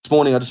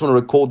morning, I just want to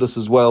record this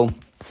as well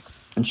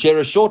and share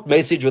a short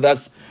message with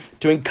us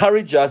to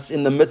encourage us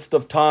in the midst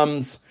of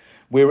times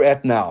we're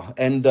at now.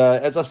 And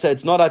as I say,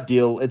 it's not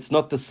ideal. It's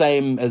not the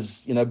same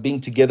as,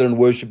 being together and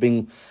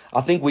worshiping.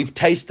 I think we've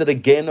tasted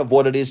again of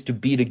what it is to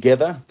be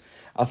together.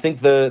 I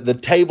think the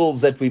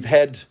tables that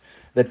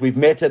we've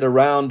met at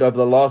around over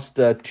the last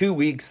 2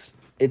 weeks,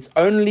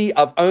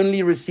 I've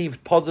only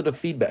received positive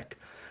feedback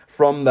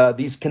from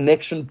these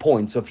connection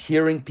points of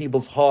hearing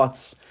people's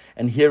hearts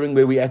and hearing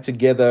where we are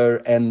together.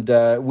 And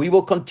we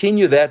will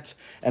continue that.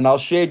 And I'll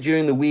share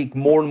during the week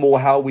more and more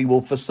how we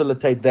will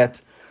facilitate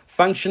that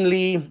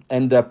functionally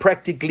and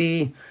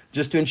practically,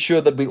 just to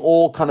ensure that we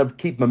all kind of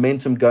keep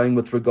momentum going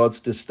with regards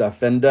to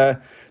stuff. And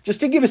just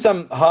to give you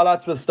some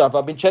highlights with stuff,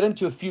 I've been chatting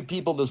to a few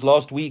people this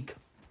last week,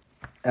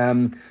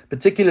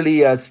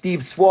 particularly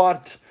Steve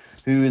Swart,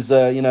 who is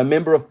a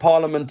member of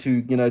parliament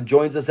who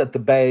joins us at the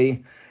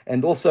Bay,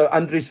 and also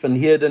Andries van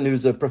Heerden,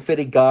 who's a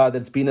prophetic guy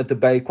that's been at the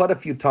Bay quite a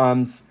few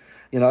times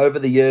over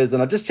the years.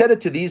 And I just chatted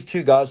to these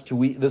two guys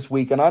this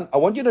week, and I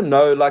want you to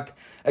know, like,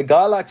 a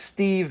guy like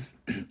Steve,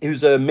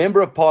 who's a member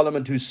of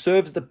parliament, who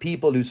serves the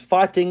people, who's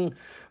fighting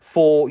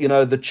for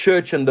the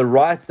church and the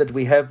rights that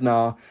we have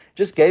now,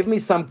 just gave me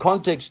some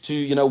context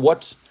to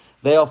what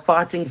they are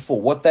fighting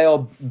for, what they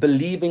are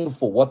believing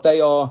for, what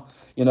they are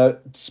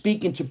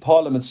speaking to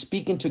parliament,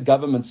 speaking to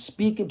government,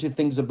 speaking to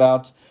things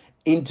about,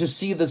 in to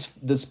see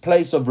this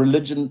place of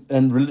religion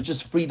and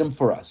religious freedom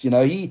for us.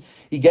 He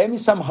gave me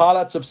some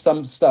highlights of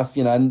some stuff,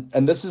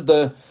 and this is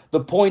the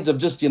point of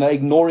just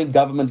ignoring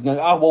government and going,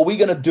 well, we're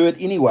going to do it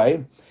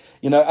anyway.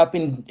 Up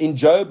in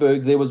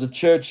Joburg, there was a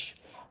church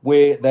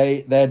where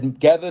they had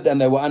gathered and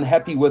they were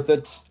unhappy with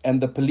it,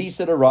 and the police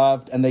had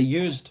arrived and they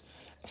used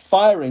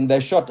firing. They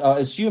shot, I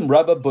assume,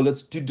 rubber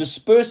bullets to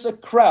disperse a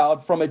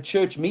crowd from a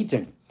church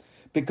meeting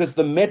because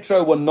the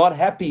Metro were not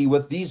happy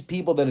with these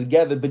people that had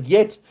gathered. But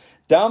yet,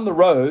 down the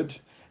road,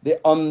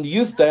 on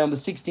Youth Day on the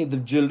 16th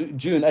of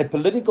June, a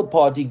political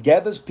party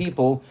gathers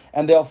people,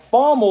 and there are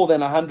far more than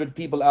 100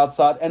 people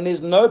outside, and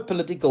there's no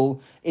political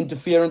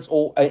interference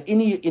or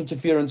any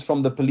interference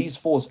from the police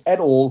force at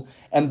all.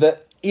 And the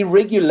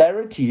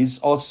irregularities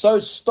are so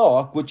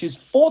stark, which is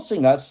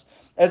forcing us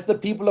as the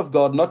people of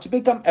God not to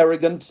become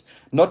arrogant,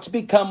 not to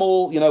become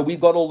all,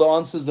 we've got all the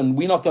answers and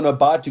we're not going to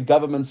abide to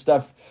government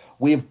stuff.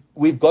 We've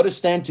got to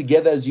stand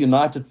together as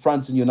united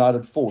front and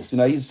united force.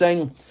 He's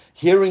saying,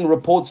 hearing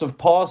reports of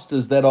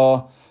pastors that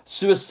are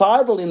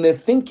suicidal in their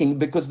thinking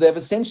because they've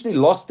essentially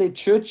lost their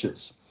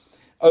churches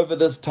over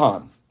this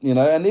time,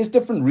 and there's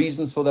different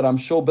reasons for that, I'm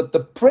sure, but the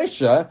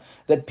pressure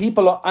that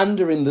people are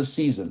under in this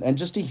season, and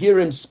just to hear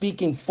him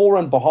speaking for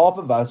and behalf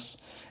of us,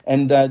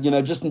 and,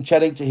 just in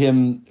chatting to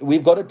him,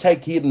 we've got to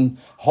take heed and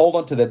hold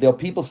on to that. There are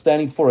people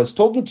standing for us.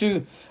 Talking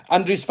to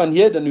Andries van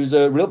Heerden, who's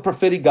a real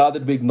prophetic guy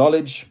that we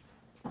acknowledge,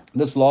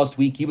 this last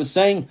week, he was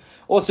saying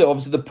also,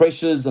 obviously, the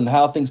pressures and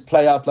how things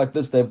play out like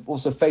this. They've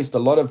also faced a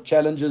lot of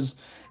challenges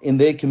in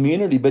their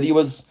community. But he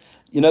was,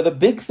 the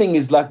big thing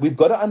is, like, we've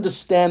got to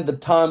understand the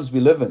times we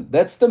live in.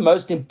 That's the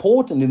most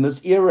important in this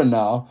era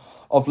now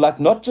of, like,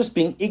 not just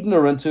being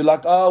ignorant to,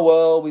 like,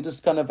 we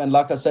just kind of, and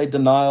like I say,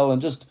 denial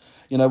and just,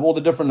 all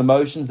the different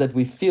emotions that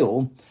we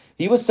feel.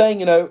 He was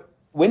saying,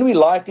 when we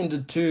likened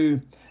it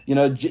to,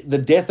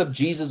 the death of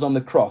Jesus on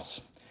the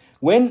cross,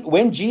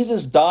 when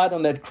Jesus died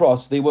on that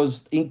cross, there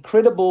was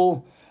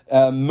incredible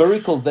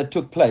miracles that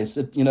took place.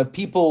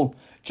 People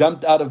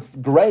jumped out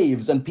of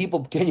graves and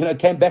people,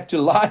 came back to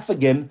life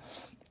again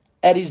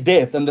at his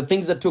death and the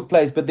things that took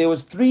place. But there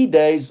was 3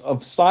 days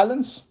of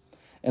silence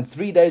and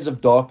 3 days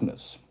of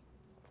darkness.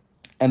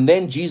 And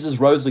then Jesus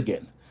rose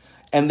again.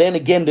 And then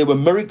again, there were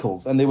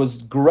miracles and there was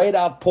great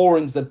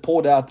outpourings that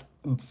poured out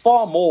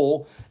far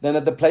more than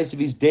at the place of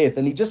his death.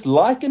 And he just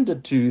likened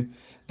it to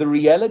the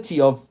reality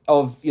of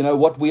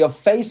what we are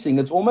facing.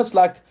 It's almost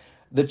like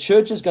the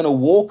church is going to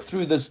walk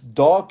through this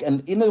dark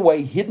and, in a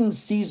way, hidden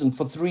season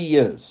for 3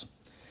 years.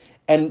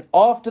 And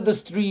after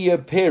this 3-year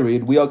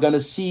period, we are going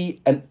to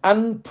see an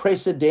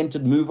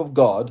unprecedented move of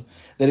God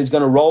that is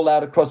going to roll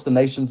out across the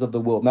nations of the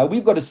world. Now,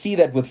 we've got to see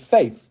that with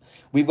faith.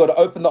 We've got to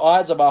open the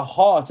eyes of our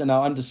heart and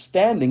our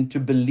understanding to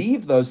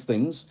believe those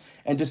things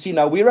and to see,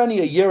 now, we're only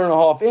a year and a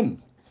half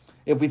in.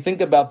 If we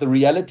think about the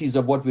realities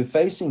of what we're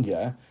facing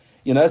here,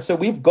 so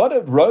we've got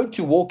a road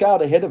to walk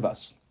out ahead of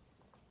us,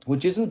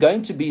 which isn't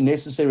going to be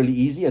necessarily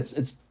easy.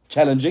 It's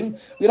challenging.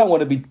 We don't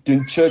want to be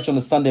doing church on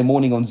a Sunday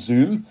morning on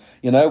Zoom.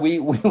 We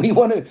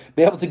want to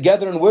be able to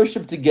gather and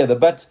worship together,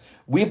 but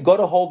we've got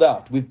to hold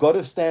out. We've got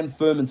to stand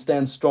firm and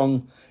stand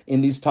strong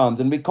in these times.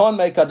 And we can't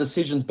make our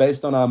decisions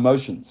based on our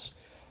emotions.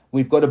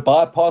 We've got to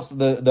bypass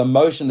the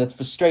emotion that's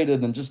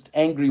frustrated and just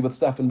angry with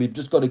stuff, and we've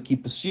just got to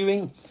keep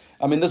pursuing.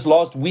 I mean, this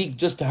last week,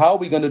 just how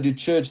we're going to do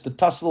church, the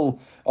tussle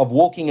of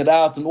walking it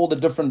out and all the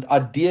different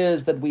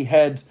ideas that we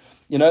had,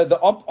 the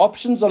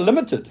options are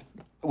limited,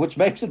 which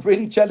makes it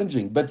really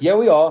challenging. But here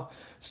we are,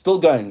 still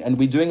going, and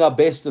we're doing our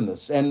best in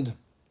this. And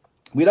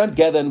we don't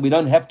gather and we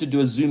don't have to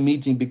do a Zoom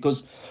meeting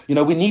because,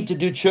 we need to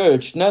do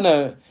church.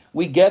 No,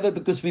 we gather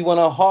because we want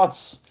our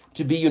hearts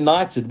to be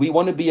united. We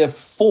want to be a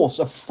force,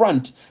 a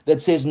front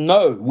that says,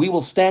 no, we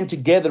will stand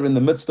together in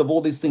the midst of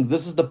all these things.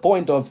 This is the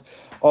point of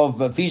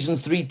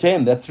Ephesians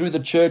 3:10, that through the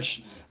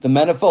church, the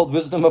manifold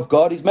wisdom of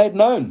God is made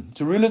known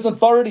to rulers and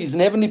authorities in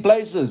heavenly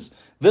places.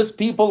 This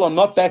people are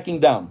not backing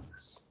down.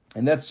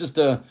 And that's just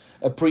a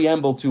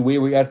preamble to where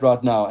we're at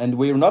right now. And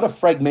we're not a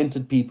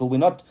fragmented people. We're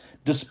not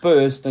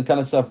dispersed and kind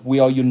of stuff. We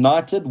are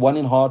united, one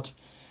in heart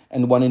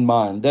and one in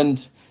mind.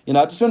 And,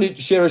 I just wanted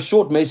to share a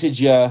short message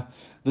here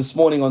this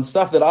morning on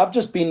stuff that I've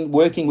just been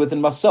working with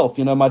in myself.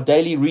 My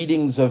daily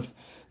readings of,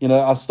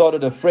 I've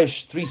started a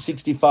fresh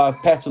 365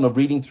 pattern of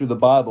reading through the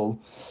Bible.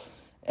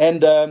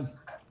 And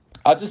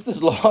I just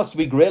this last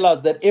week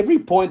realized that every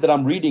point that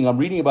I'm reading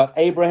about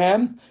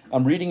Abraham,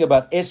 I'm reading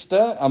about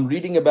Esther, I'm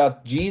reading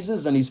about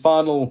Jesus and his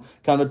final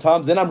kind of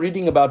times, then I'm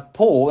reading about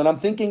Paul, and I'm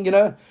thinking,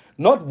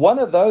 not one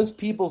of those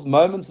people's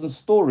moments and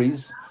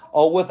stories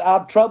are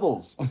without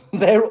troubles.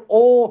 They're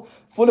all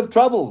full of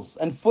troubles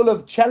and full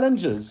of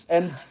challenges,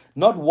 and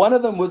not one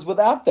of them was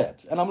without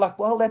that. And I'm like,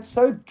 well, that's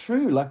so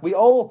true. Like we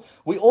all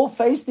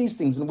face these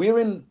things, and we're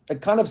in a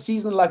kind of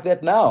season like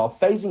that now,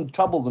 facing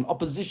troubles and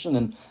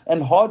opposition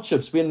and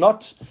hardships. We're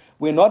not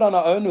on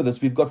our own with this.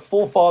 We've got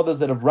forefathers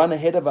that have run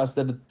ahead of us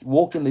that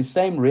walk in the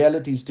same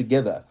realities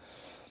together.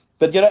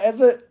 But,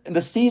 in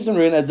the season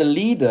we're in, as a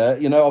leader,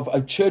 of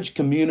a church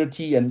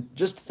community, and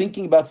just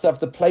thinking about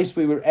stuff, the place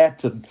where we're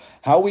at and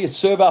how we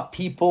serve our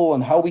people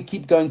and how we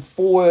keep going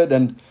forward,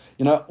 and,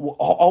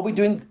 are we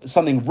doing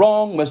something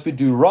wrong? Must we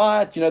do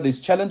right? There's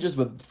challenges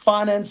with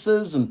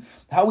finances and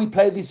how we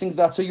play these things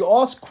out. So you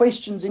ask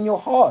questions in your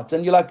heart,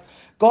 and you're like,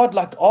 God,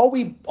 like, are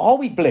we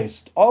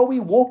blessed? Are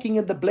we walking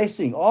in the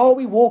blessing? Are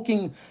we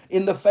walking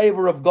in the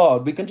favor of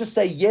God? We can just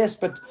say yes,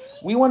 but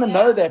we want to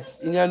know that,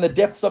 in the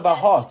depths of our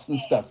hearts and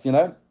stuff, and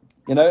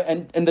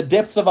in the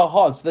depths of our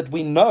hearts, that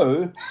we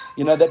know,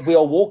 that we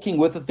are walking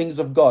with the things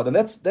of God. And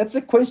that's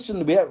a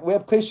question. We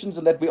have questions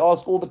and that we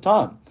ask all the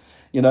time,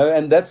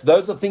 and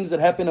those are things that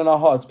happen in our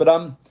hearts.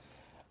 But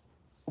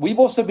we've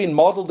also been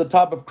modeled the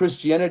type of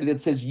Christianity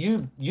that says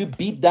you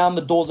beat down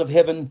the doors of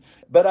heaven.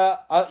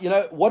 But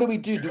what do we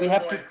do? Do we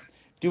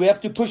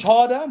have to push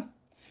harder?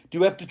 Do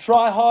we have to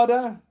try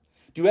harder?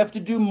 Do we have to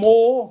do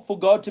more for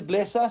God to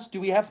bless us? Do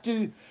we have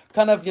to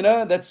kind of,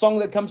 that song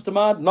that comes to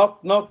mind,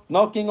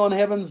 knocking on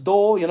heaven's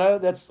door,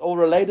 that's all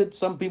related.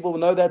 Some people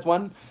know that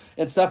one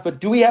and stuff. But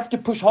do we have to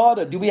push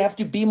harder? Do we have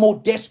to be more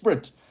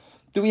desperate?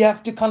 Do we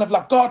have to kind of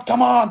like, God,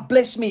 come on,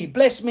 bless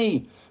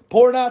me,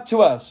 pour it out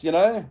to us,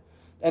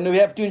 And we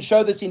have to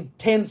show this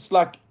intense,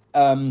 like,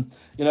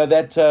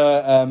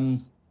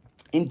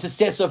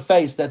 intercessor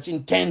face that's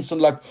intense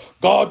and like,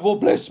 God will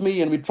bless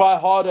me, and we try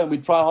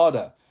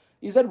harder.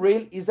 Is that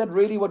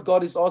really what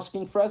God is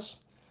asking for us?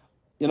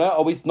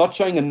 Are we not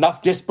showing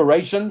enough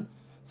desperation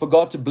for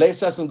God to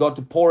bless us and God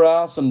to pour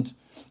out? And,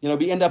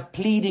 we end up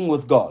pleading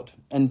with God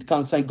and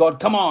kind of saying, God,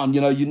 come on,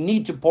 you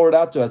need to pour it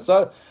out to us.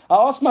 So I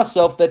asked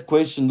myself that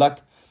question, like,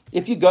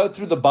 if you go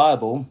through the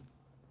Bible,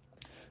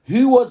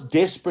 who was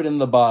desperate in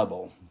the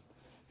Bible?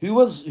 Who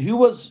was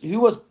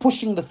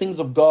pushing the things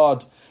of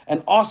God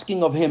and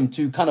asking of him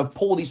to kind of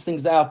pour these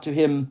things out to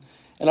him?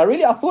 And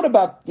I thought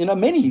about,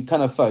 many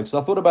kind of folks.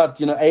 I thought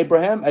about,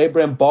 Abraham.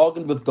 Abraham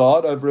bargained with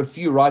God over a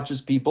few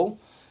righteous people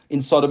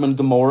in Sodom and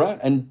Gomorrah,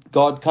 and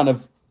God kind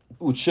of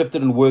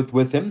shifted and worked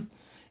with him.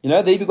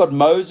 There you've got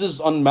Moses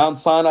on Mount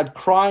Sinai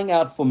crying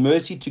out for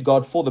mercy to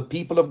God for the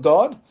people of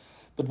God.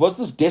 But was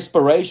this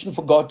desperation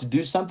for God to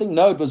do something?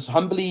 No, it was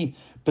humbly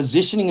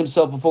positioning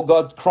himself before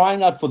God,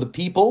 crying out for the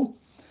people.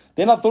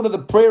 Then I thought of the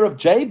prayer of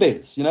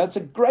Jabez. It's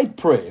a great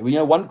prayer.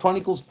 1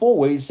 Chronicles 4,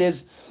 where he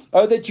says,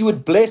 oh, that you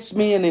would bless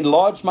me and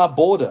enlarge my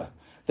border,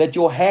 that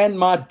your hand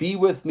might be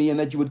with me, and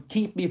that you would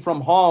keep me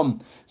from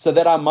harm, so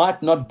that it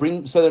might not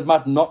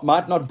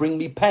bring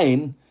me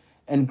pain.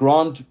 And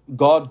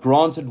God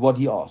granted what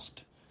he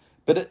asked.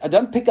 But I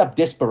don't pick up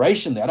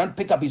desperation there. I don't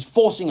pick up his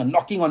forcing and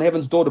knocking on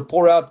heaven's door to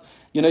pour out.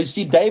 You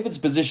see David's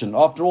position.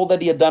 After all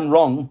that he had done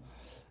wrong,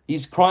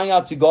 he's crying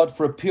out to God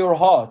for a pure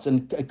heart,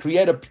 and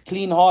create a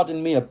clean heart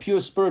in me, a pure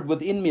spirit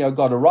within me, oh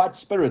God, a right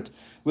spirit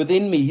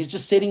within me. He's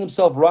just setting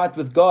himself right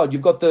with God.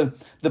 You've got the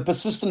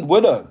persistent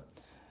widow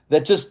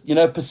that just,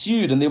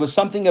 pursued. And there was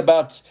something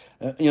about,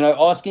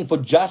 asking for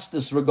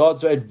justice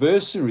regards to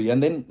adversary.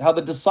 And then how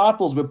the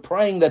disciples were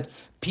praying that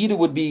Peter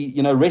would be,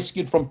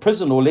 rescued from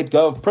prison or let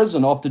go of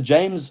prison after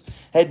James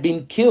had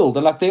been killed.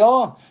 And like, there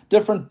are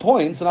different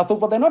points. And I thought,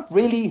 well, they're not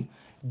really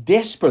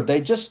desperate. They're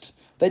just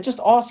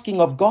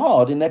asking of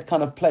God in that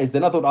kind of place.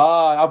 Then I thought,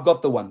 I've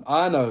got the one.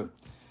 I know.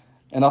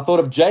 And I thought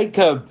of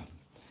Jacob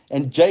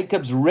and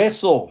Jacob's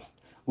wrestle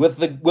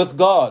with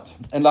God.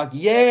 And like,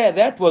 yeah,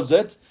 that was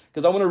it.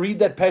 Because I want to read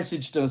that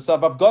passage to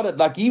stuff. I've got it.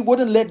 Like, he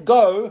wouldn't let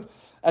go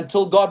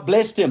until God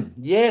blessed him.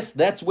 Yes,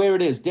 that's where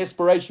it is.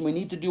 Desperation. We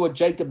need to do what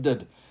Jacob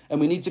did. And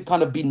we need to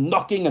kind of be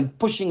knocking and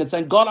pushing and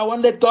saying, God, I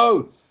won't let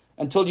go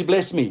until you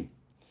bless me.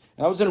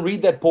 And I was going to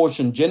read that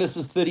portion,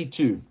 Genesis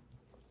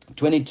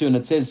 32:22. And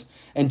it says,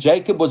 and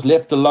Jacob was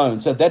left alone.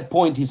 So at that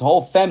point, his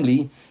whole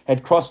family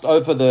had crossed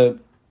over the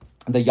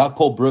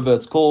Jacob River,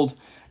 it's called.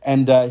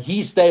 And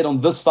he stayed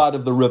on this side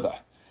of the river.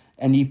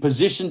 And he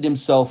positioned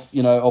himself,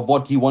 of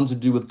what he wanted to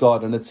do with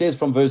God. And it says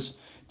from verse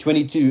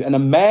 22, and a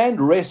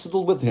man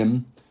wrestled with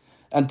him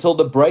until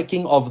the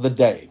breaking of the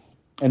day.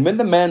 And when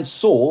the man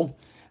saw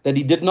that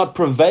he did not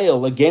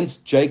prevail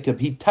against Jacob,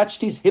 he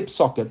touched his hip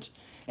socket,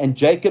 and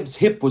Jacob's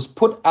hip was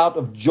put out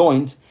of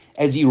joint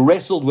as he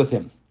wrestled with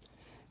him.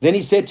 Then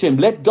he said to him,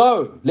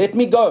 let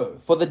me go,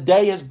 for the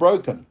day has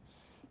broken.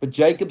 But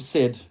Jacob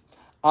said,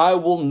 I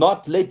will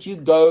not let you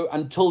go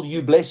until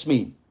you bless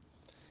me.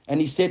 And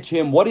he said to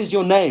him, what is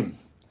your name?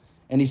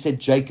 And he said,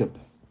 Jacob.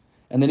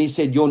 And then he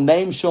said, your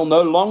name shall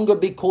no longer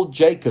be called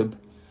Jacob,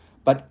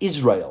 but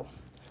Israel.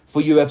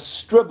 For you have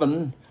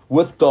striven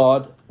with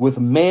God, with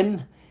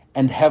men,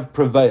 and have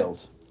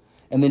prevailed.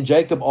 And then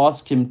Jacob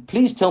asked him,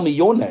 please tell me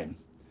your name.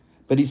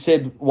 But he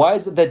said, why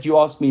is it that you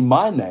ask me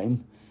my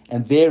name?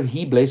 And there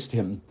he blessed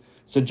him.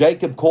 So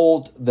Jacob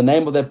called the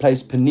name of that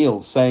place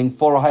Peniel, saying,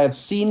 for I have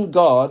seen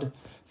God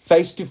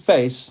face to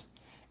face,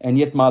 and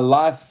yet my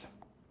life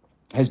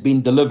has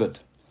been delivered.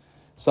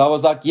 So I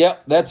was like, yeah,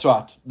 that's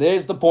right.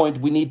 There's the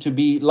point. We need to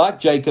be like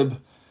Jacob.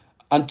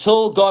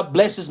 Until God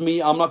blesses me,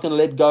 I'm not going to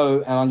let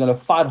go, and I'm going to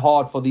fight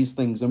hard for these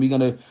things. And we're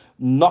going to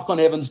knock on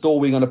heaven's door.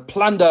 We're going to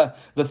plunder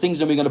the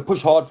things, and we're going to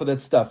push hard for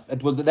that stuff.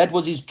 That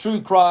was his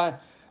true cry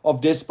of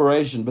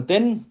desperation. But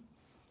then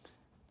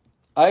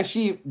I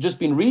actually just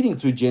been reading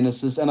through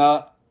Genesis, and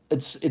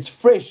it's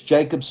fresh,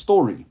 Jacob's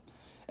story.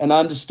 And I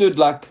understood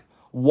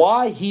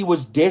why he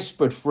was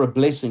desperate for a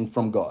blessing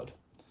from God.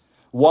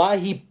 Why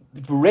he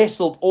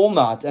wrestled all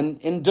night.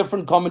 And in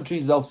different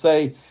commentaries, they'll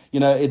say,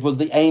 it was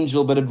the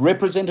angel, but it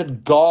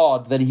represented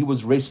God that he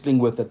was wrestling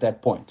with at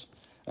that point.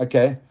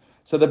 Okay?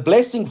 So the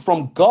blessing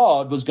from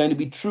God was going to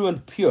be true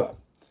and pure.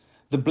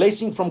 The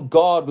blessing from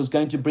God was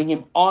going to bring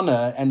him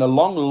honor and a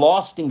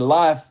long-lasting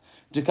life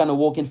to kind of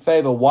walk in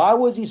favor. Why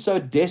was he so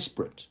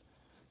desperate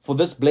for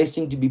this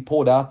blessing to be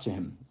poured out to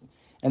him?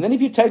 And then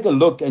if you take a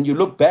look and you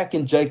look back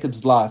in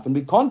Jacob's life, and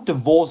we can't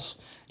divorce,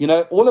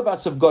 all of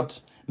us have got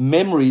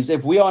memories.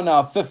 If we are in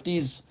our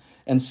 50s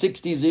and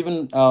 60s,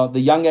 even the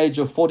young age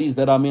of 40s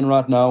that I'm in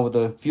right now with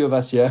a few of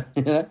us here,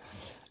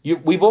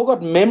 we've all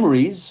got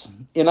memories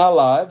in our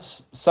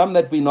lives, some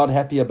that we're not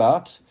happy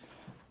about,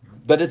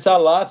 but it's our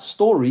life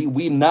story.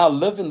 We now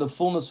live in the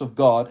fullness of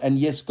God, and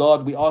yes,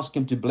 God, we ask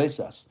him to bless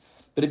us.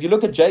 But if you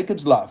look at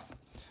Jacob's life,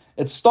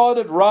 it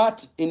started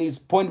right in his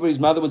point where his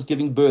mother was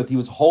giving birth. He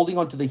was holding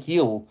onto the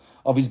heel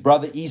of his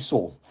brother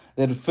Esau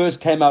that had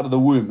first came out of the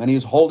womb, and he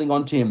was holding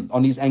onto him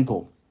on his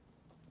ankle.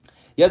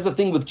 Here's the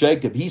thing with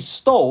Jacob. He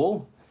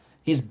stole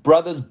his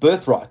brother's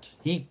birthright.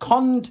 He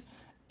conned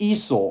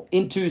Esau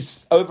into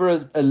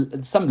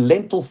some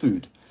lentil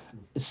food,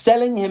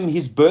 selling him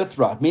his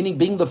birthright, meaning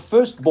being the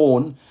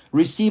firstborn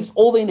receives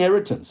all the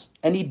inheritance.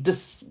 And he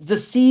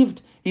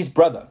deceived his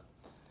brother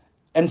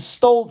and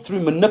stole through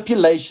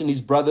manipulation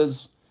his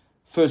brother's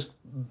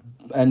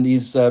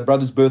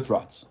brother's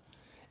birthrights.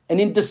 And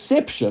in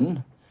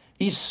deception,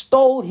 he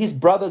stole his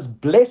brother's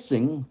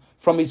blessing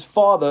from his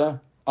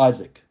father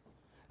Isaac.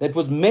 That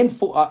was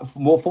meant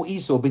more for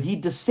Esau, but he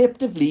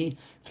deceptively,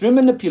 through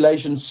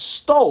manipulation,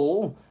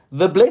 stole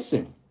the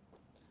blessing.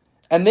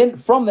 And then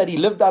from that, he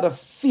lived out of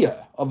fear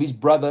of his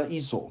brother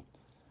Esau.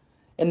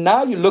 And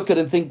now you look at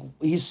it and think,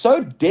 he's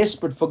so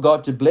desperate for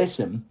God to bless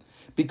him,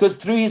 because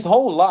through his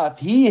whole life,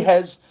 he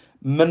has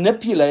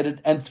manipulated,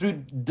 and through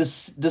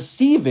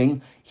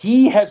deceiving,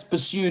 he has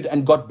pursued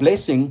and got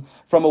blessing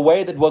from a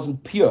way that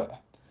wasn't pure.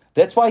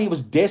 That's why he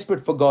was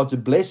desperate for God to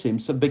bless him,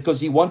 because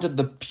he wanted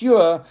the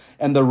pure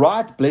and the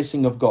right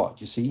blessing of God,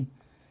 you see.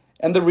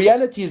 And the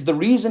reality is, the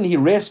reason he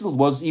wrestled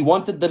was he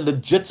wanted the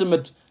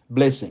legitimate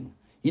blessing.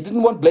 He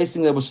didn't want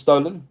blessing that was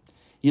stolen.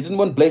 He didn't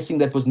want blessing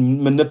that was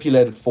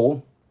manipulated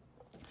for.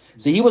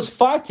 So he was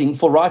fighting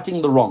for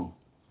righting the wrong.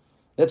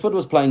 That's what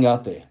was playing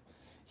out there.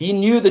 He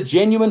knew the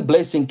genuine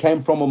blessing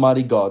came from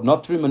Almighty God,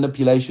 not through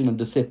manipulation and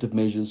deceptive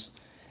measures.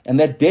 And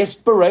that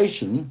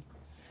desperation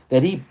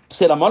that he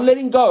said, I'm not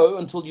letting go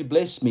until you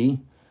bless me,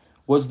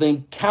 was the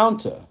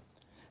encounter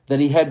that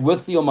he had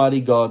with the Almighty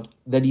God,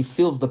 that he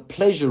feels the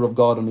pleasure of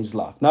God in his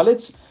life. Now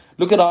let's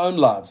look at our own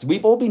lives.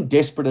 We've all been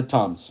desperate at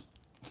times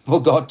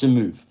for God to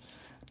move.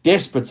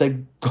 Desperate, say,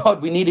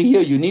 God, we need to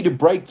hear you. You need to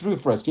break through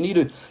for us. You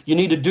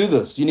need to do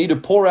this. You need to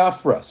pour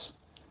out for us.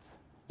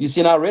 You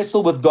see, and I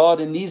wrestle with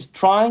God in these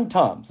trying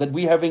times that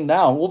we're having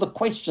now, all the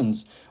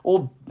questions,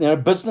 all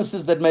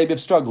businesses that maybe have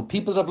struggled,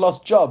 people that have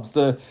lost jobs,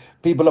 the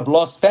people have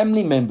lost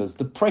family members,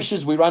 the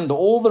pressures we're under,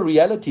 all the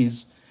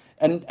realities,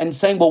 and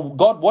saying, well,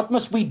 God, what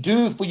must we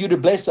do for you to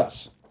bless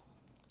us?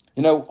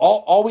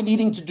 Are we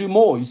needing to do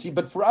more? You see,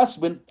 but for us,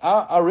 when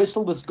I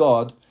wrestle with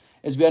God,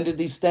 as we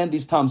understand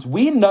these times,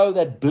 we know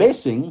that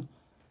blessing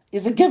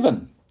is a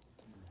given.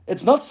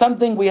 It's not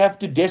something we have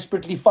to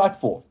desperately fight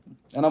for.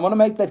 And I want to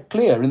make that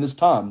clear in these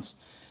times.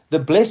 The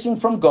blessing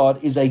from God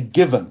is a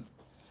given.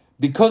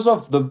 Because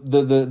of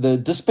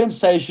the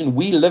dispensation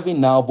we live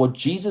in now, of what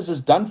Jesus has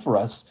done for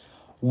us,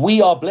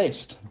 we are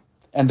blessed.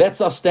 And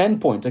that's our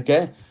standpoint,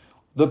 okay?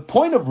 The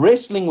point of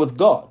wrestling with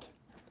God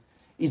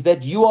is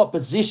that you are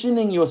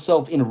positioning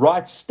yourself in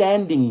right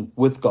standing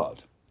with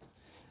God.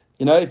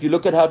 You know, if you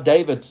look at how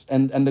David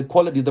and the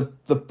quality,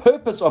 the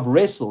purpose of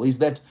wrestle is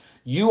that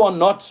you are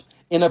not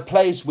in a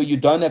place where you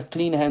don't have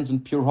clean hands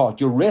and pure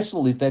heart. Your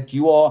wrestle is that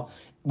you are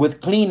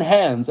with clean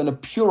hands and a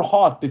pure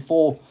heart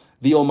before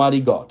the Almighty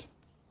God,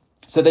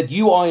 so that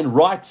you are in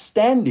right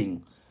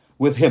standing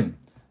with Him.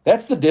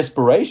 That's the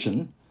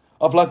desperation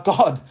of, like,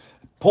 God,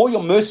 pour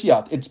your mercy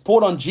out. It's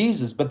poured on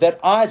Jesus, but that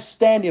I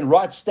stand in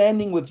right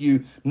standing with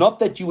you, not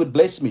that you would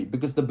bless me,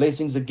 because the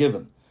blessings are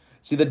given.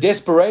 See, the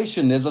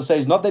desperation, as I say,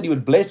 is not that He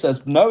would bless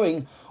us,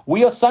 knowing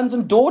we are sons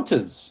and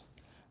daughters.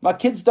 My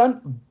kids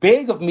don't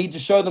beg of me to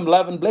show them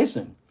love and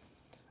blessing.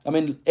 I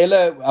mean,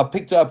 Ella, I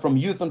picked her up from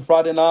youth on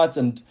Friday nights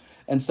and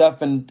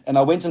stuff, and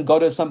I went and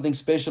got her something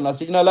special. And I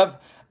said, you know, love,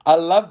 I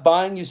love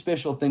buying you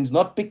special things,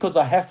 not because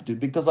I have to,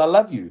 because I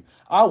love you.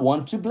 I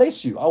want to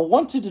bless you. I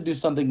want you to do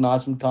something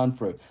nice and kind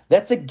for her.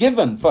 That's a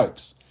given,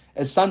 folks,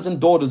 as sons and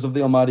daughters of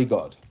the Almighty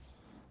God.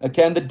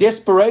 Okay, and the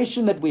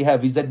desperation that we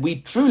have is that we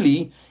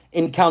truly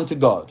encounter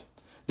God.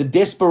 The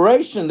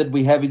desperation that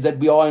we have is that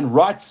we are in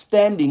right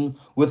standing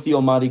with the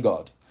Almighty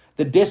God.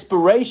 The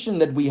desperation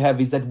that we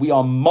have is that we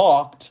are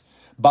marked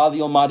by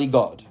the Almighty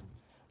God.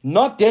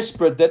 Not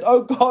desperate that,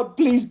 oh God,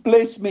 please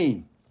bless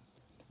me.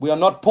 We are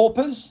not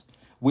paupers.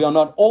 We are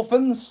not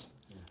orphans.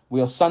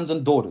 We are sons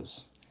and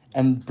daughters.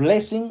 And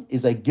blessing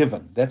is a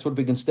given. That's what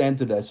we can stand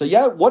today. So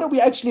yeah, what are we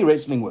actually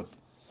wrestling with?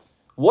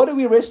 What do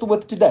we wrestle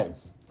with today?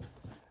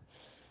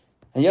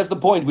 And here's the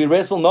point. We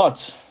wrestle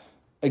not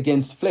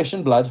against flesh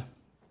and blood,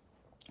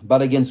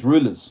 but against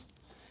rulers,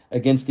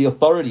 against the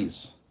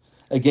authorities,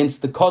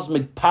 against the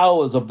cosmic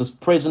powers of this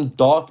present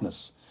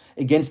darkness,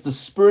 against the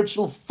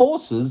spiritual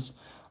forces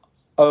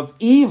of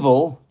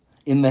evil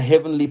in the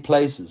heavenly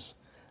places.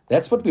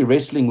 That's what we're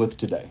wrestling with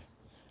today.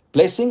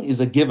 Blessing is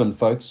a given,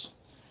 folks.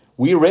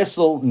 We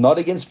wrestle not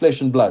against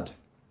flesh and blood.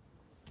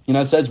 You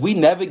know, so as we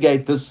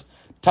navigate this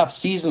tough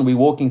season we're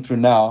walking through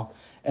now,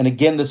 and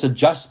again, this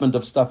adjustment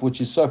of stuff, which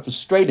is so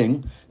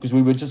frustrating because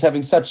we were just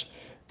having such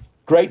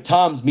great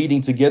times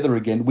meeting together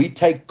again, we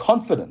take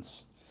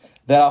confidence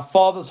that our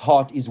Father's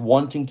heart is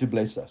wanting to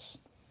bless us.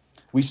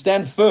 We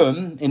stand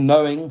firm in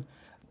knowing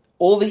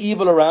all the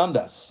evil around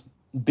us,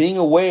 being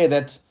aware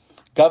that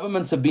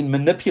governments have been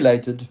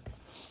manipulated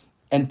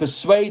and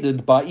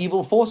persuaded by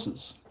evil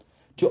forces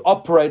to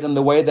operate in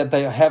the way that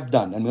they have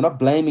done. And we're not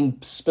blaming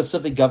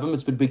specific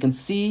governments, but we can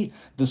see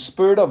the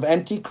spirit of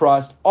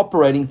Antichrist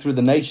operating through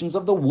the nations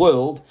of the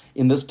world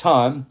in this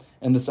time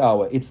and this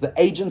hour. It's the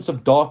agents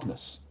of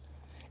darkness.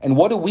 And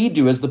what do we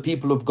do as the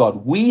people of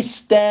God? We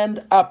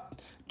stand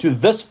up to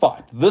this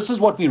fight. This is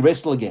what we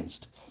wrestle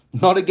against.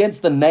 Not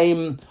against the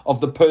name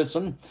of the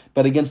person,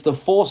 but against the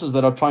forces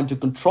that are trying to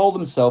control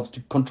themselves,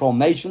 to control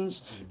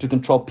nations, to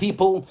control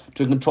people,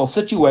 to control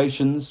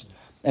situations.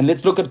 And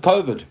let's look at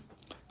COVID.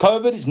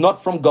 COVID is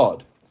not from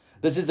God.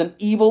 This is an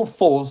evil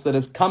force that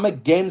has come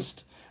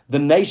against the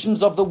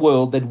nations of the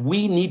world that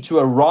we need to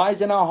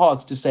arise in our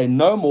hearts to say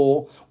no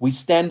more. We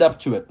stand up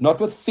to it, not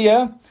with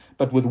fear,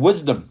 but with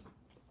wisdom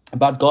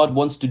about God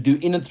wants to do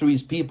in and through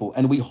His people.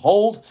 And we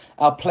hold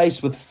our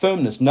place with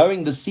firmness,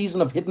 knowing the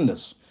season of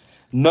hiddenness,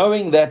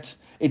 knowing that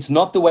it's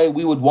not the way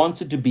we would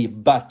want it to be,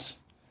 but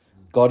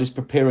God is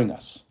preparing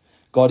us.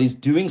 God is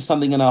doing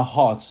something in our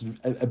hearts,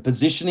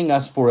 positioning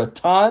us for a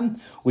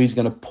time where He's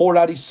going to pour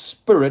out His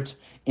Spirit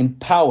in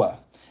power.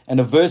 And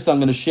a verse I'm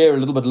going to share a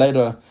little bit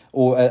later,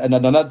 or at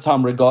another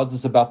time, regards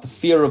this about the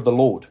fear of the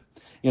Lord.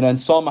 You know, in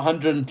Psalm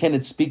 110,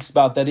 it speaks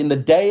about that in the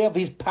day of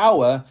His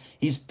power,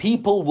 His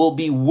people will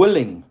be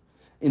willing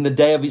in the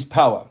day of His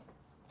power.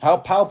 How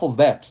powerful is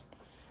that?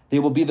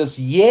 There will be this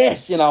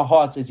yes in our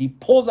hearts as He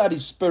pours out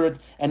His Spirit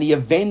and He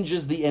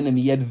avenges the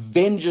enemy. He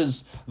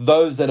avenges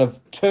those that have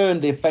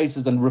turned their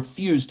faces and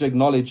refused to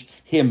acknowledge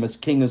Him as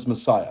King, as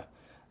Messiah.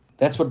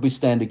 That's what we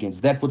stand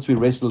against. That's what we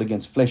wrestle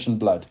against, flesh and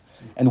blood.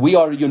 And we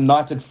are a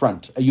united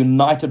front, a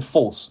united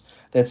force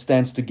that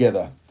stands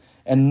together.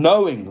 And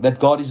knowing that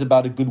God is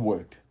about a good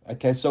work.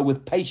 Okay, so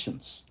with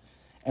patience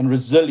and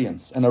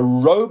resilience and a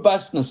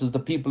robustness as the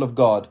people of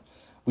God,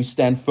 we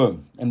stand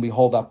firm and we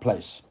hold our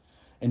place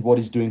in what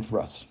He's doing for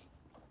us.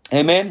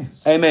 Amen.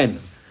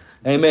 Amen.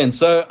 Amen.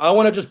 So I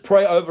want to just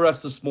pray over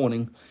us this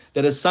morning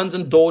that as sons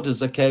and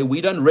daughters, okay, we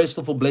don't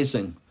wrestle for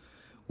blessing.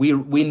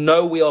 We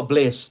know we are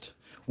blessed.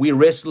 We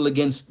wrestle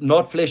against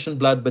not flesh and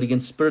blood, but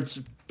against spirits,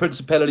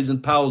 principalities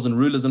and powers and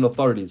rulers and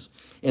authorities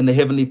in the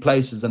heavenly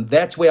places. And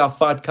that's where our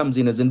fight comes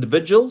in as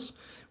individuals,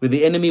 where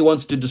the enemy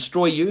wants to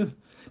destroy you.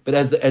 But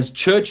as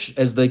church,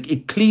 as the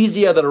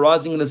ecclesia that are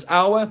rising in this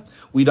hour,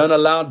 we don't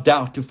allow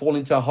doubt to fall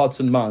into our hearts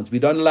and minds. We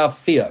don't allow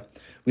fear.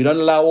 We don't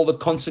allow all the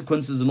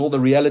consequences and all the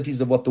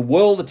realities of what the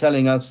world are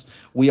telling us.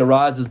 We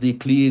arise as the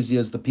ecclesia,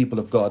 as the people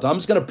of God. I'm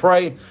just going to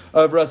pray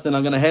over us, then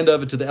I'm going to hand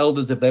over to the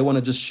elders if they want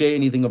to just share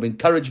anything of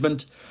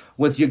encouragement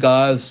with you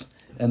guys,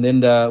 and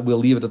then we'll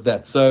leave it at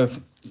that. So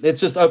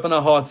let's just open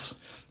our hearts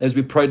as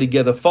we pray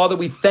together. Father,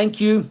 we thank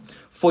You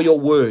for your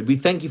word. We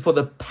thank you for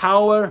the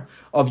power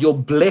of your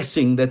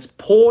blessing that's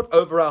poured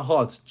over our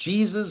hearts.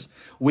 Jesus,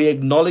 we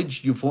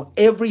acknowledge you for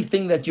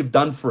everything that you've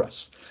done for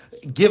us,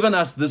 given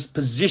us this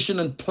position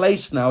and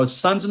place now as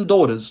sons and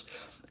daughters,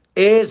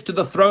 heirs to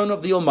the throne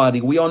of the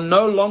Almighty. We are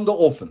no longer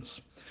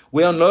orphans.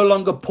 We are no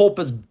longer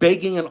paupers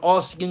begging and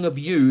asking of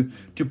you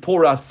to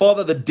pour out.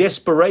 Father, the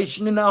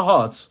desperation in our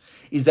hearts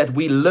is that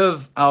we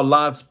live our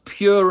lives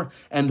pure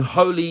and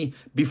holy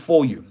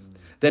before you,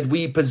 that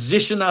we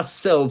position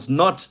ourselves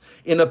not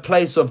in a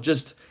place of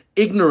just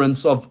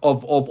ignorance of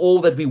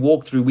all that we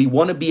walk through. We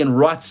want to be in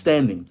right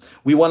standing.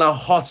 We want our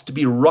hearts to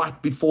be right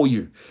before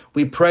you.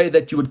 We pray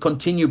that you would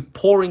continue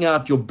pouring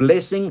out your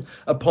blessing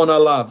upon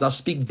our lives. I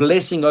speak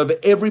blessing over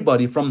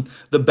everybody from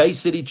the Bay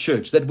City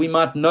Church, that we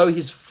might know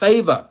his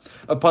favor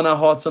upon our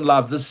hearts and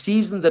lives. The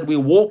season that we're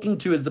walking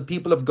to as the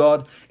people of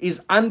God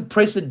is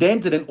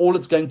unprecedented in all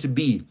it's going to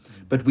be.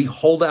 But we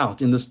hold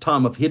out in this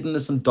time of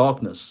hiddenness and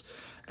darkness,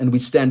 and we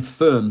stand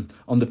firm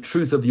on the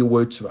truth of your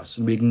word to us.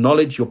 And we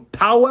acknowledge your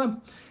power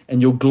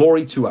and your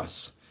glory to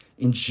us.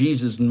 In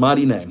Jesus'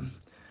 mighty name.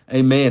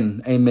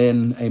 Amen,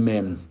 amen,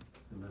 amen.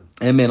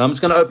 Amen. I'm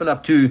just going to open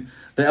up to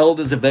the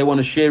elders if they want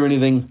to share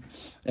anything.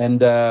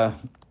 And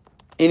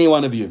any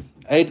one of you.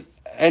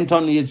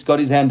 Anton has got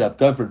his hand up.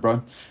 Go for it,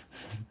 bro.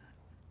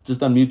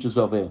 Just unmute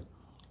yourself there.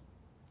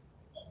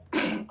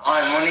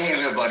 Hi, morning,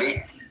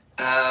 everybody.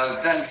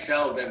 Thanks,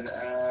 Sheldon.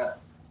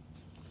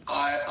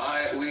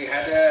 We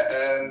had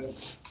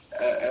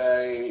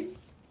a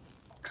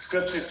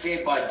scripture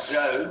said by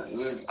Joe,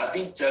 I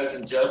think Joe's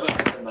in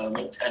Joburg at the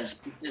moment, and she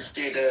just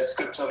did a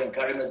scripture of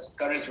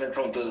encouragement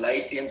from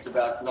Galatians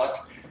about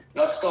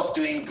not stop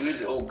doing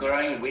good or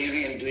growing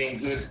weary and doing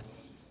good,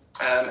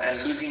 and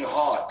losing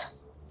heart.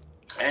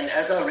 And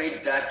as I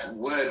read that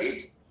word,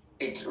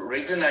 it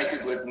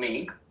resonated with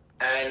me,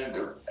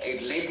 and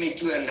it led me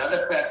to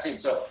another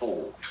passage of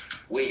Paul,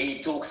 where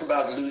he talks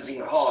about losing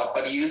heart,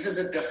 but he uses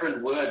a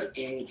different word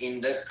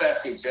in this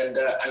passage, and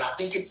I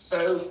think it's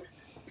so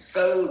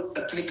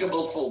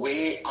applicable for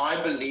where I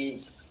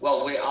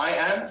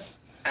am,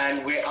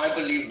 and where I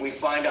believe we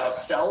find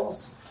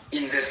ourselves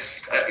in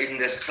this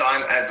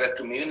time as a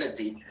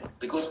community,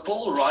 because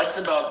Paul writes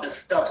about this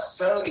stuff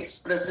so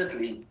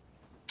explicitly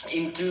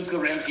in 2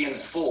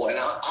 Corinthians 4, and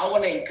I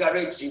want to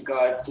encourage you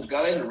guys to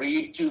go and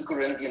read 2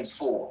 Corinthians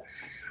 4,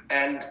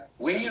 and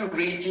when you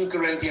read 2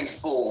 Corinthians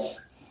 4,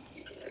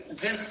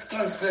 just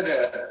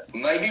consider,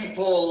 maybe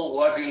Paul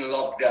was in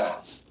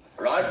lockdown,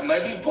 right?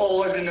 Maybe Paul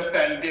was in a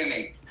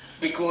pandemic,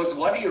 because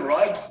what he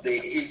writes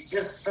there is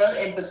just so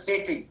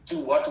empathetic to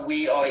what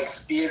we are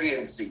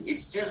experiencing.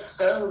 It's just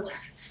so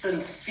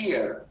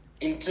sincere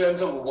in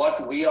terms of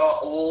what we are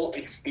all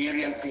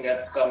experiencing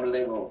at some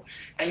level.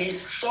 And he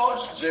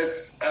starts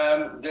this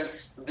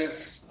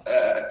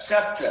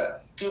chapter,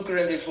 2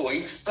 Corinthians 4, he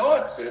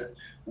starts it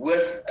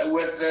with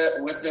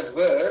the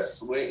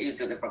verse, where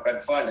is it if I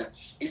can find it?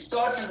 He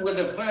starts it with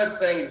a verse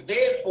saying,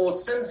 therefore,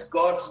 since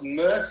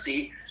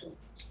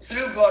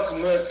through God's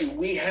mercy,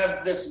 we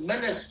have this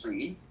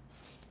ministry,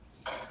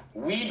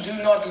 we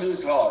do not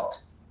lose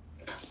heart.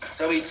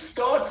 So he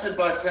starts it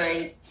by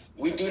saying,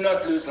 we do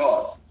not lose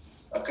heart.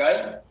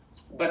 Okay?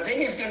 But then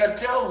he's going to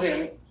tell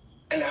them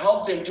and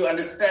help them to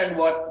understand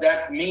what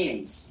that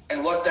means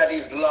and what that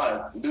is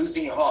like,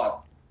 losing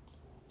heart.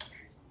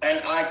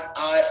 And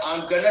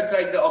I'm going to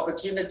take the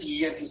opportunity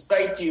here to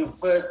say to you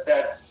first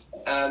that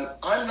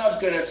I'm not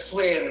going to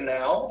swear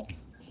now.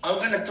 I'm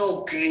going to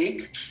talk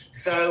Greek.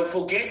 So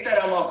forget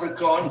that I'm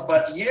Afrikaans,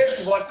 but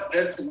here's what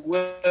this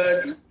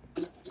word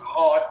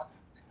heart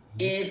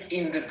is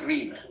in the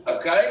Greek,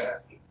 okay?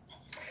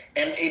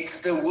 And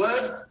it's the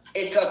word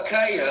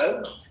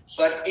ekakeo,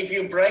 but if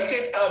you break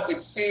it up,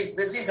 it says,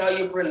 this is how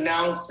you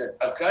pronounce it,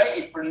 okay?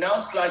 It's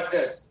pronounced like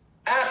this.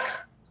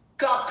 Ak,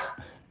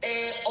 kak,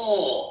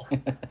 o,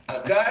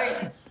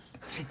 okay?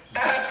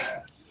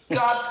 Ak,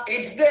 kak,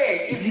 it's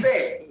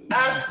there.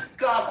 Ak,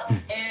 kak,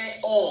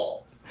 o.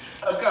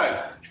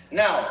 Okay,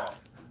 now,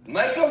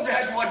 make of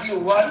that what you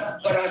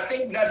want, but I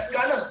think that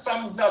kind of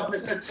sums up the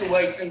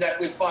situation that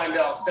we find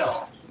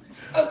ourselves.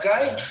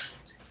 Okay?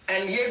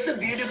 And here's the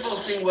beautiful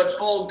thing, what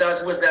Paul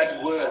does with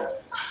that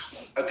word.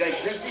 Okay,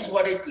 this is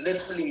what it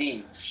literally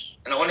means.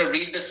 And I want to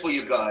read this for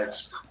you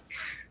guys.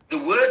 The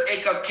word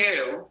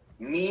ekakeo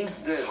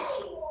means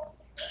this.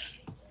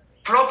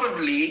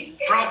 Properly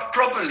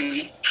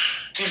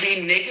to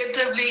be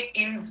negatively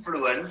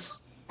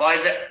influenced by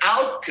the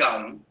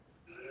outcome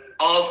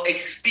of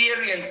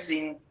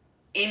experiencing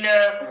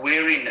inner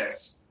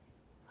weariness.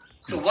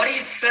 So what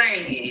he's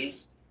saying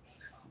is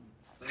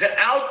the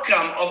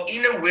outcome of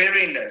inner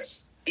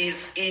weariness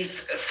is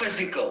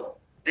physical.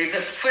 There's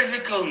a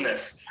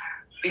physicalness.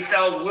 It's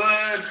our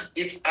words,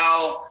 it's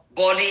our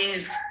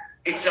bodies,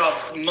 it's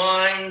our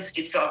minds,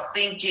 it's our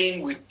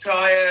thinking. We're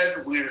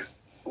tired, we're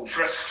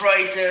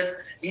frustrated.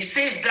 He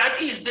says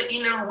that is the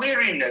inner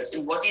weariness.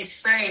 And what he's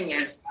saying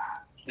is,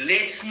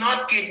 let's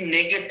not get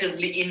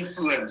negatively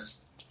influenced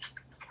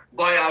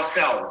by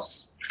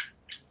ourselves,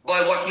 by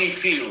what we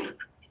feel,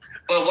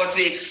 by what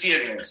we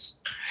experience.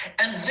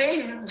 And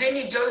then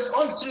he goes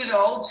on through the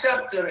whole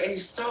chapter, and he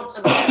talks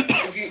about,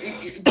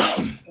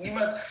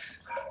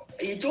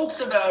 he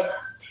talks about,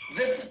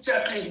 this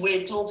chapter is where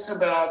he talks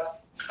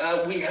about,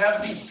 we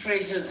have these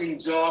treasures in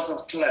jars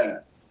of clay.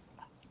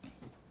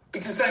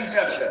 It's the same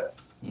chapter.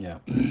 Yeah.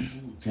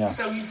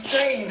 So he's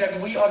saying that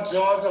we are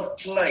jars of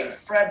clay,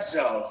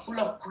 fragile, full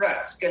of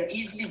cracks, can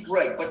easily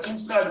break, but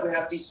inside we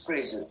have these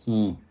treasures.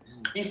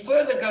 He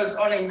further goes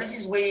on, and this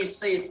is where he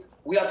says,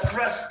 we are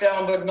crushed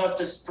down but not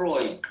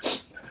destroyed.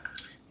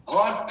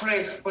 Hard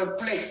pressed,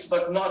 perplexed,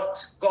 but not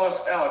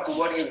cast out or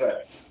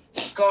whatever.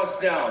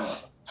 Cast down.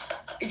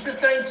 It's the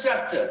same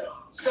chapter.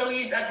 So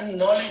he's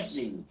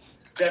acknowledging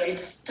that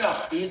it's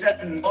tough. He's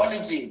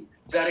acknowledging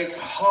that it's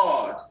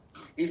hard.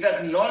 He's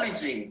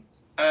acknowledging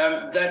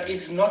that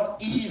it's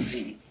not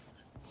easy.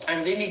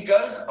 And then he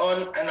goes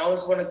on, and I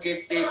just want to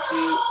get there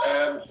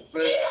to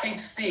verse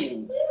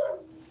 16.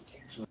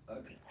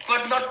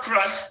 But not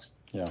crushed,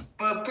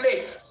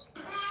 perplexed.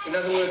 In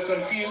other words,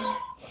 confused,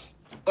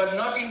 but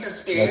not in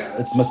despair.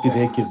 It must be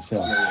their kids.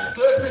 Yeah.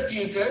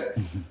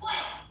 Persecuted,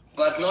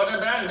 but not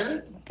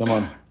abandoned. Come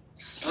on.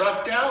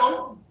 Struck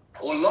down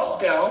or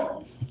locked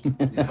down,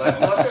 but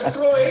not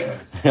destroyed.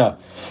 Yeah.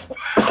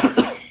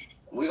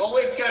 We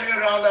always carry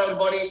around our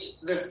body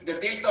the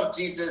death of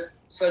Jesus,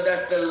 so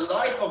that the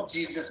life of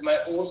Jesus may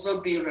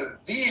also be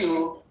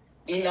revealed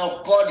in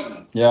our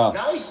body. Yeah.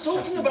 Now he's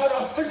talking about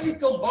our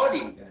physical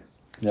body.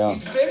 Yeah.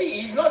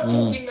 He's not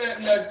talking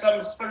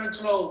some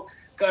spiritual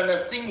kind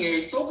of thing here.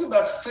 He's talking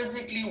about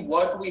physically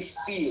what we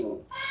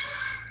feel.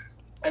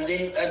 And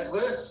then at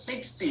verse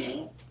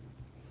 16,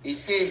 he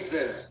says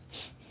this.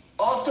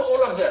 After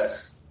all of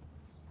this,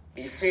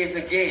 he says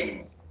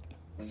again,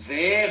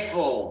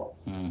 therefore,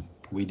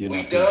 we don't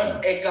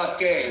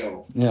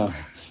ekakeo. Yeah.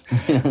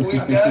 We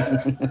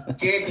don't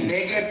get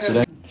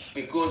negative,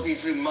 because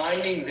he's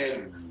reminding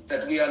them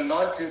that we are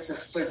not just a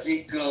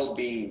physical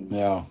being.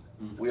 Yeah.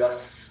 We are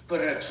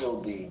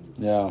spiritual beings.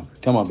 Yeah.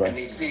 Come on, bro. And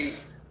he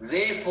says,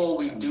 therefore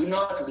we do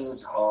not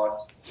lose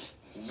heart,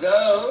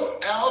 though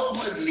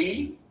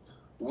outwardly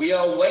we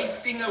are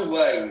wasting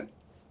away,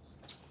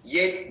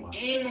 yet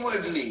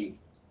inwardly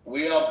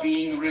we are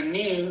being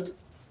renewed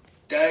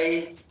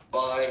day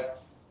by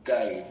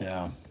day.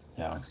 Yeah.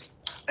 Yeah.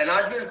 And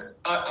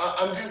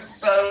I'm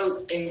just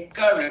so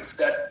encouraged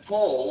that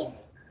Paul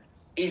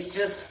is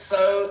just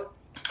so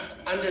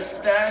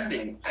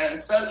understanding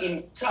and so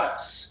in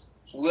touch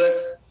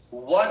with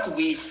what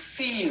we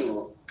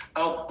feel,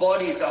 our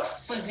bodies, our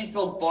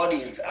physical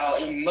bodies,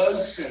 our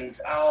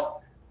emotions, our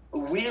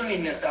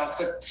weariness, our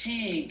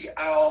fatigue,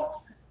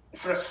 our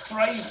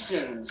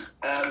frustrations.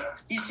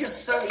 He's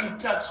just so in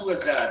touch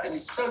with that, and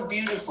it's so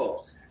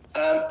beautiful.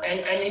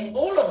 And in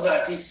all of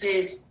that, he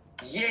says,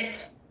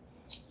 yet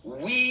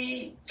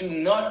we do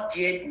not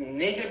get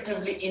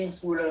negatively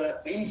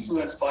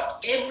influenced by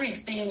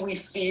everything we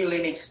feel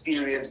and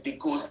experience,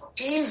 because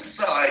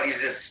inside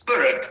is a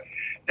spirit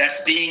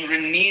that's being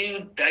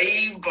renewed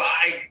day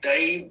by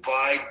day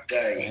by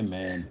day.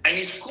 Amen. And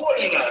he's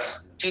calling us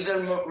to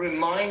the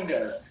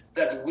reminder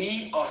that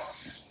we are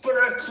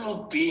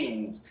spiritual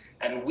beings,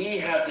 and we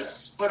have the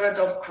Spirit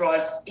of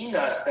Christ in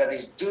us that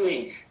is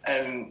doing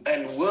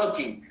and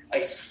working a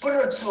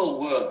spiritual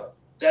work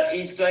that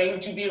is going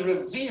to be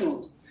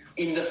revealed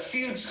in the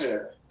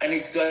future, and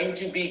it's going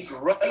to be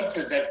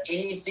greater than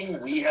anything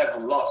we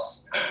have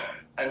lost.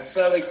 And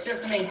so it's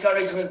just an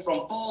encouragement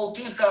from Paul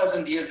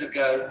 2,000 years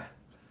ago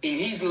in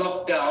his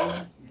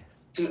lockdown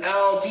to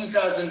our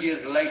 2,000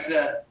 years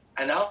later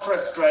and our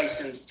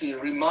frustrations, to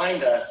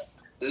remind us,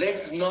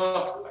 let's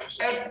not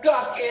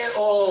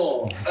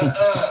all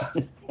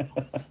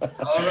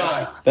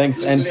right.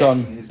 Thanks, Anton.